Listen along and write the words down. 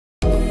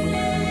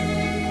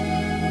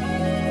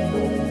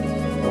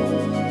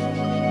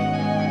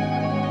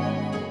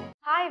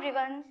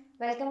everyone.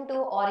 Welcome to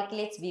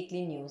Auriculates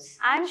Weekly News.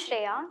 I'm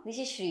Shreya. This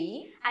is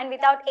Shree. And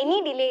without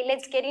any delay,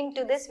 let's get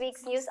into this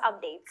week's news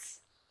updates.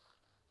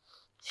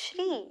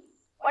 Shree,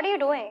 what are you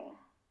doing?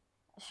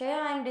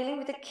 Shreya, I'm dealing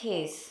with a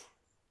case.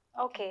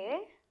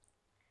 Okay.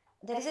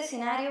 There is a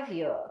scenario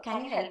here.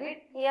 Can you help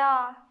it?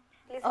 Yeah.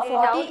 Please A read it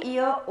out.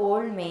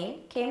 40-year-old male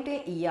came to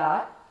a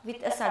ER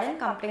with a sudden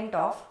complaint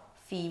of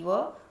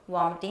fever,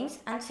 vomitings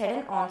and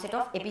sudden onset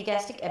of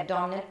epigastric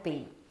abdominal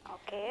pain.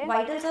 Okay.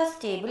 Vitals are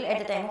stable at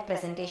the time of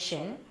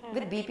presentation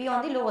with BP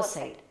on the lower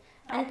side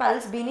and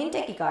pulse being in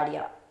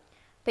tachycardia.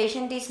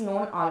 Patient is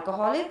known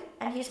alcoholic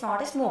and he is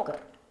not a smoker.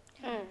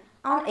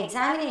 On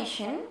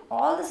examination,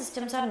 all the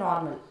systems are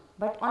normal,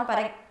 but on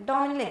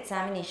abdominal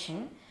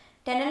examination,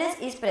 tenderness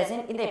is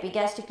present in the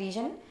epigastric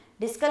region.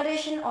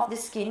 Discoloration of the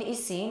skin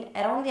is seen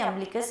around the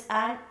umbilicus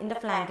and in the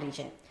flank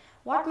region.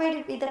 What might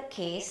it be the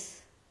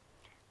case?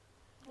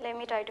 Let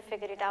me try to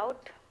figure it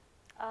out.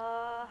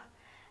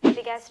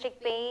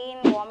 Epigastric pain,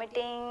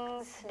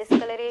 vomitings,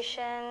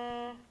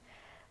 discoloration.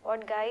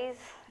 What, guys?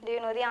 Do you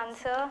know the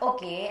answer?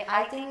 Okay,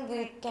 I think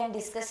we can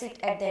discuss it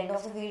at the end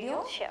of the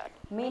video. Sure.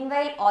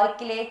 Meanwhile,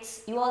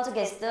 Auriculates, you also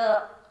guess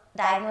the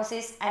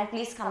diagnosis and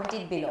please comment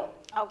it below.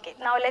 Okay,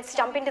 now let's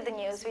jump into the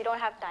news. We don't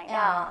have time.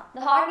 Yeah,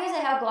 the hot news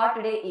I have got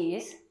today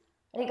is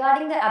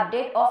regarding the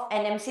update of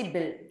NMC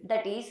bill,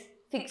 that is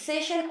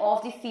fixation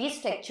of the fee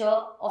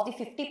structure of the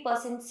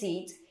 50%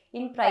 seats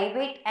in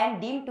private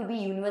and deemed to be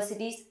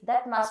universities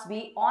that must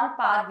be on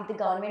par with the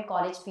government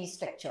college fee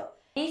structure.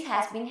 This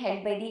has been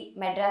held by the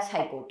Madras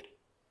High Court.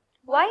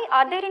 Why?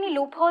 Are there any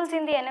loopholes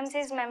in the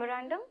NMC's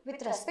memorandum?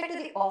 With respect to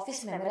the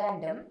office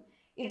memorandum,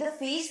 if the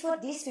fees for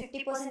these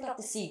 50% of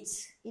the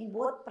seats in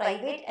both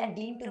private and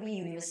deemed to be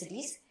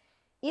universities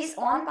is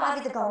on par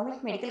with the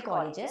government medical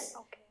colleges,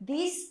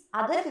 these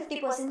other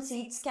 50%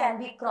 seats can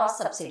be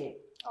cross-subsidized.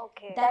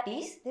 Okay. That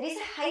is, there is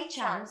a high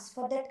chance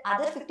for that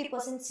other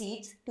 50%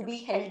 seats to be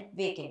held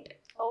vacant.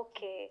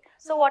 Okay.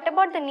 So what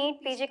about the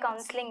NEET PG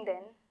counselling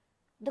then?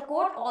 The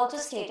court also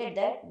stated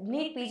that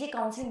NEET PG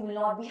counselling will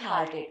not be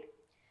halted.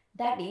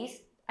 That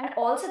is, and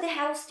also they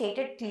have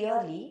stated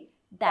clearly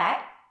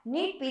that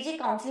NEET PG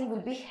counselling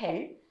will be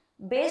held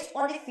based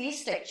on the fee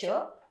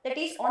structure that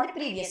is on the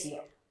previous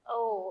year.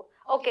 Oh,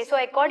 okay. So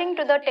according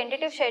to the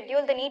tentative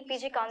schedule, the NEET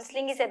PG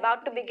counselling is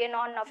about to begin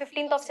on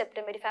 15th of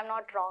September, if I'm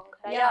not wrong.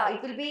 Right? Yeah,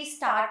 it will be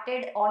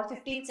started on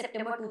 15th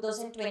September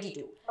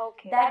 2022.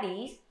 Okay. That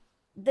is,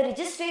 the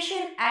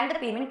registration and the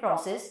payment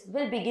process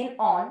will begin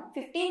on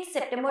 15th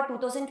September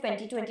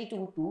 2022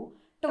 to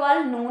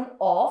 12 noon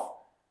of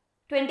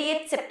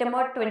 28th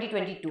September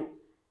 2022.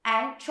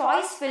 And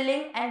choice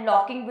filling and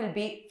locking will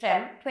be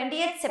from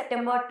 20th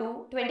September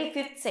to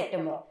 25th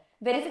September.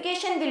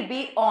 Verification will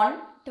be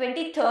on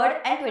 23rd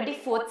and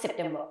 24th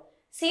September.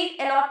 Seat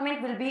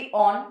allotment will be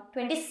on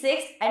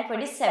 26th and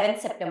 27th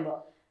September.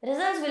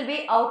 Results will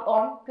be out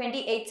on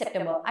 28th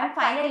September. And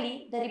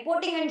finally, the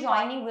reporting and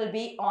joining will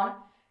be on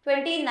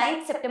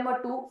 29th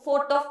September to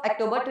 4th of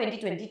October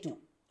 2022.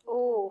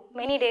 Oh,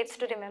 many dates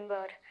to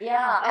remember.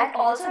 Yeah, and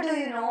also do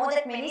you know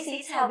that many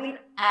seats have been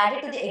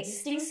added to the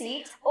existing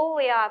seats? Oh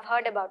yeah, I've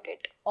heard about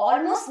it.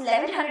 Almost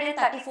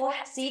 1134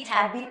 seats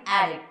have been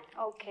added.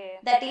 Okay.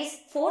 That is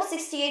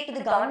 468 to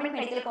the government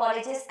medical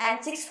colleges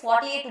and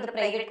 648 to the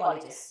private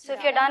colleges. So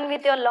if you're done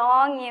with your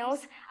long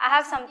news, I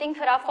have something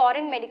for our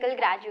foreign medical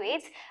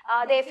graduates.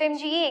 The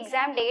FMGE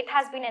exam date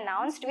has been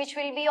announced, which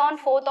will be on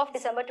 4th of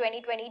December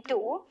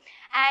 2022.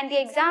 And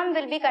the exam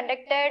will be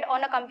conducted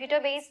on a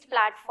computer-based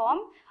platform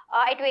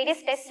at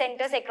various test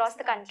centers across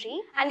the country.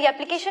 And the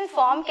application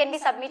form can be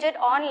submitted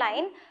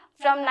online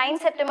from 9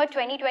 September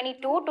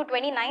 2022 to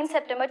 29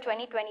 September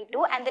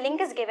 2022, and the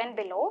link is given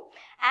below.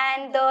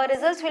 And the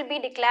results will be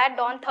declared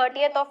on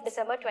 30th of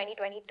December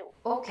 2022.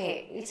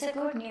 Okay, it's a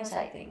good news,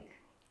 I think.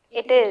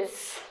 It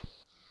is.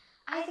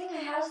 I think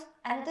I have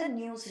another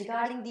news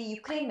regarding the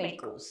Ukraine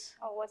medicos.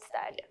 Oh, what's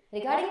that?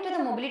 Regarding to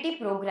the mobility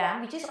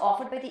program which is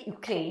offered by the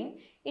Ukraine,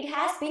 it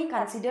has been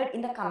considered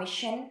in the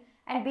commission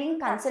and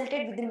being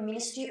consulted with the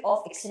Ministry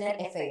of External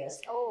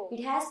Affairs. Oh.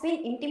 It has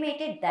been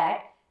intimated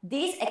that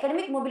this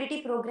academic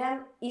mobility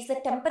program is the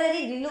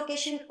temporary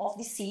relocation of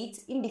the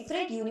seats in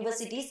different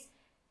universities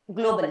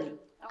globally.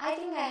 I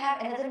think I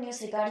have another news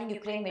regarding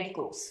Ukraine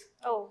medicos.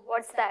 Oh,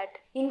 what's that?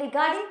 In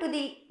regarding to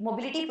the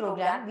mobility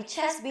program which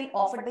has been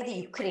offered by the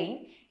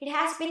Ukraine, it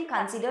has been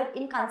considered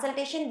in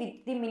consultation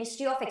with the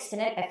Ministry of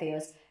External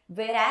Affairs,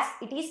 whereas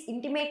it is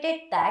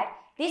intimated that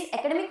this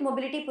academic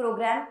mobility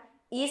program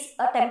is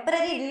a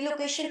temporary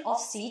relocation of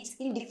seats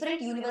in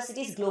different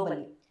universities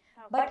globally.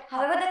 But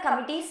however, the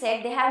committee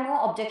said they have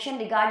no objection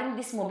regarding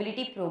this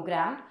mobility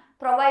program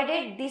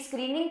provided the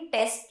screening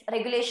test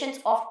regulations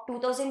of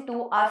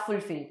 2002 are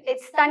fulfilled.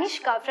 It's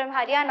Tanishka from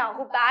Haryana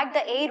who bagged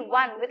the Air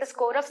 1 with a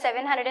score of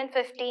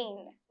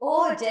 715.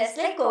 Oh, just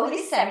like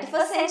Kohli's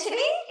 71st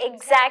century?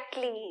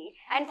 Exactly.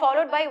 and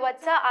followed by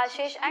Vatsa,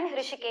 Ashish and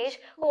Hrishikesh,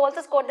 who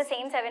also scored the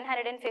same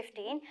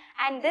 715.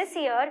 And this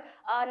year,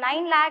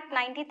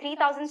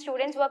 9,93,000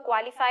 students were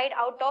qualified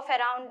out of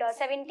around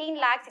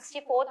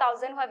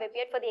 17,64,000 who have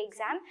appeared for the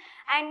exam.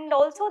 And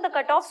also the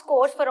cutoff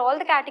scores for all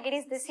the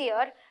categories this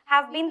year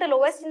have been the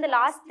lowest in the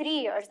last 3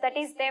 years. That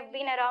is, they've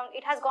been around,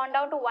 it has gone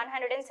down to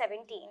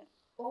 117.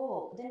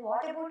 Oh, then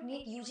what about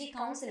NEET UG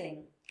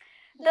counseling?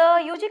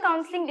 The UG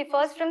counselling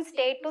differs from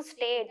state to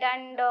state,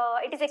 and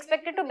it is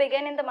expected to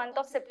begin in the month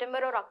of September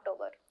or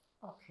October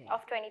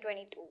of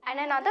 2022. And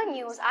another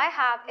news I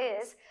have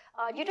is,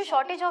 due to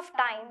shortage of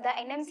time, the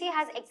NMC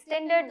has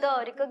extended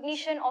the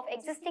recognition of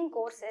existing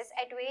courses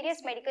at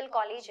various medical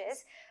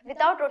colleges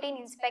without routine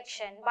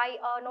inspection by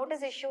a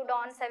notice issued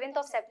on 7th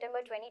of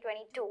September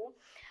 2022.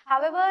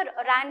 However,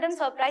 random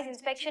surprise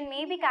inspection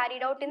may be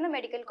carried out in the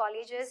medical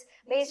colleges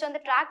based on the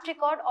track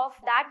record of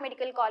that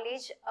medical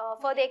college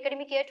for the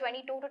academic year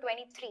 22 to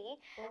 23,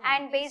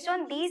 and based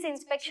on these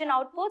inspection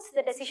outputs,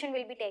 the decision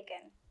will be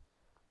taken.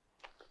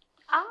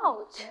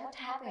 Ouch! What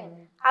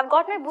happened? I've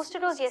got my booster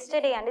dose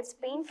yesterday and it's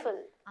painful.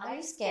 Are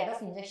you scared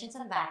of injections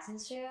and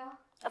vaccines, Shreya?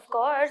 Of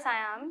course I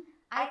am.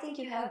 I think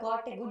you have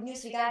got a good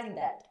news regarding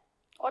that.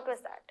 What was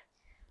that?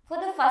 For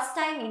the first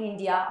time in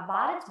India,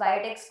 Bharat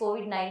Biotech's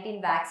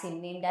COVID-19 vaccine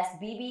named as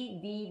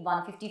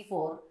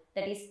BBV154,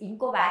 that is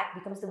Incovac,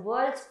 becomes the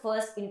world's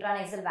first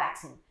intranasal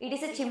vaccine. It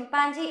is a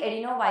chimpanzee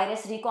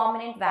adenovirus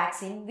recombinant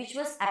vaccine which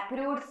was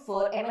approved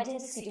for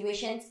emergency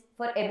situations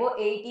for above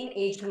 18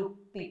 age group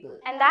people.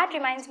 And that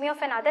reminds me of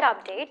another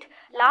update.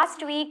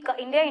 Last week,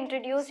 India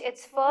introduced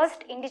its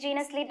first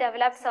indigenously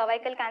developed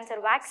cervical cancer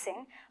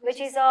vaccine,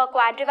 which is a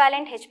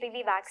quadrivalent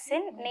HPV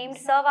vaccine named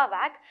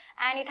Cervavac,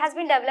 and it has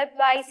been developed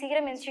by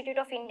Serum Institute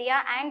of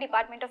India and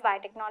Department of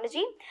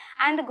Biotechnology.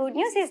 And the good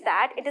news is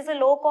that it is a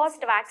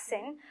low-cost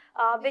vaccine,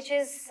 which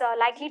is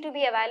likely to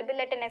be available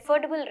at an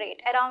affordable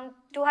rate, around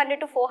 200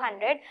 to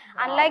 400,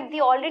 unlike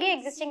the already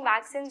existing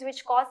vaccines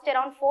which cost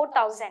around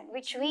 4,000,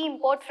 which we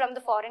import from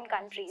the foreign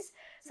countries.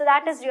 So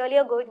that is really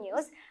a good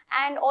news.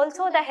 And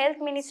also the Health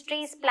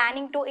Ministry is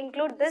planning to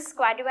include this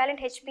quadrivalent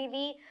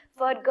HPV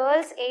for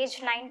girls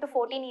aged 9 to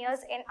 14 years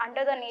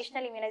under the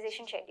National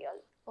Immunization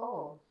Schedule.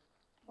 Oh.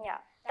 Yeah,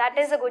 that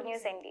is a good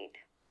news indeed.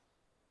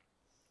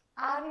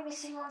 Are we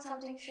missing on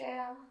something,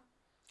 Shreya?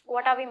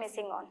 What are we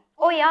missing on?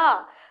 Oh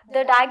yeah,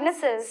 the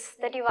diagnosis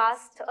that you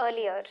asked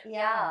earlier.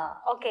 Yeah.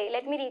 Okay,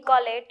 let me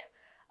recall it.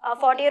 A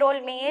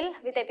 40-year-old male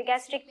with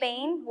epigastric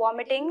pain,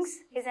 vomitings,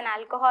 he's an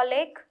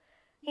alcoholic,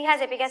 he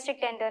has epigastric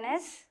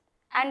tenderness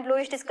and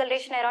bluish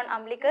discoloration around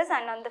umbilicus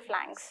and on the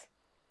flanks.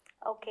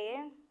 Okay.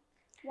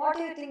 What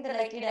do you think the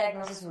likely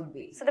diagnosis would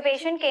be? So the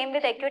patient came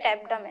with acute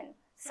abdomen.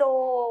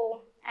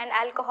 So, an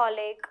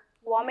alcoholic,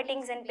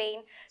 vomitings and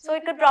pain. So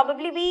it could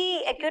probably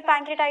be acute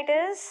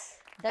pancreatitis.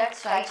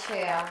 That's right,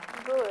 Shreya.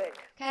 Good.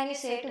 Can you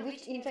say to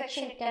which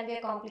infection it can be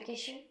a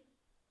complication?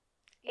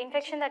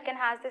 Infection that can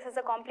have this as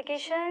a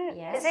complication?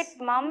 Yes. Is it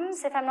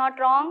mumps, if I'm not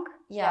wrong?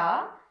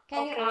 Yeah.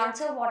 Can you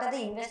answer what are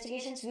the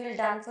investigations we will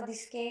done for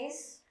this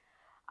case?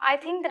 I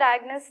think the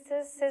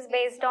diagnosis is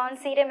based on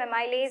serum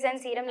amylase and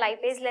serum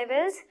lipase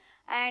levels,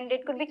 and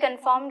it could be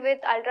confirmed with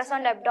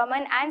ultrasound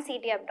abdomen and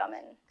CT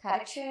abdomen.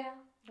 Correct, Shreya.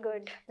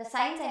 Good. The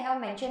signs I have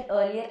mentioned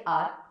earlier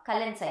are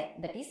Cullen sign,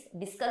 that is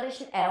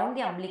discoloration around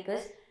the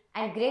umbilicus,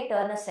 and Gray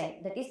Turner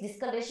sign, that is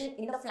discoloration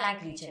in the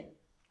flank region.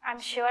 I'm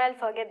sure I'll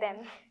forget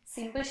them.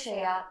 Simple,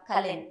 Shreya.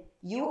 Cullen,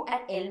 U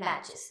and L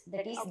matches,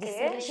 that is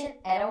discoloration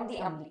around the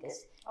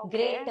umbilicus.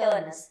 Gray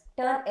Turners,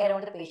 turn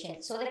around the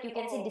patient so that you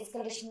can see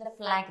discoloration in the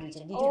flank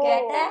region. Did you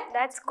get that?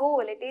 That's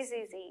cool. It is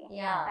easy.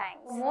 Yeah.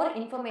 Thanks. For more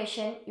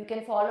information, you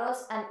can follow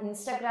us on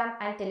Instagram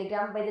and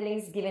Telegram by the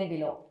links given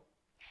below.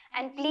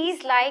 And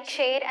please like,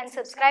 share and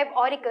subscribe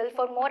Auricle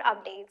for more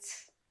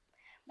updates.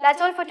 That's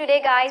all for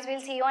today, guys.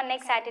 We'll see you on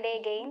next Saturday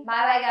again.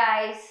 Bye bye,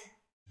 guys.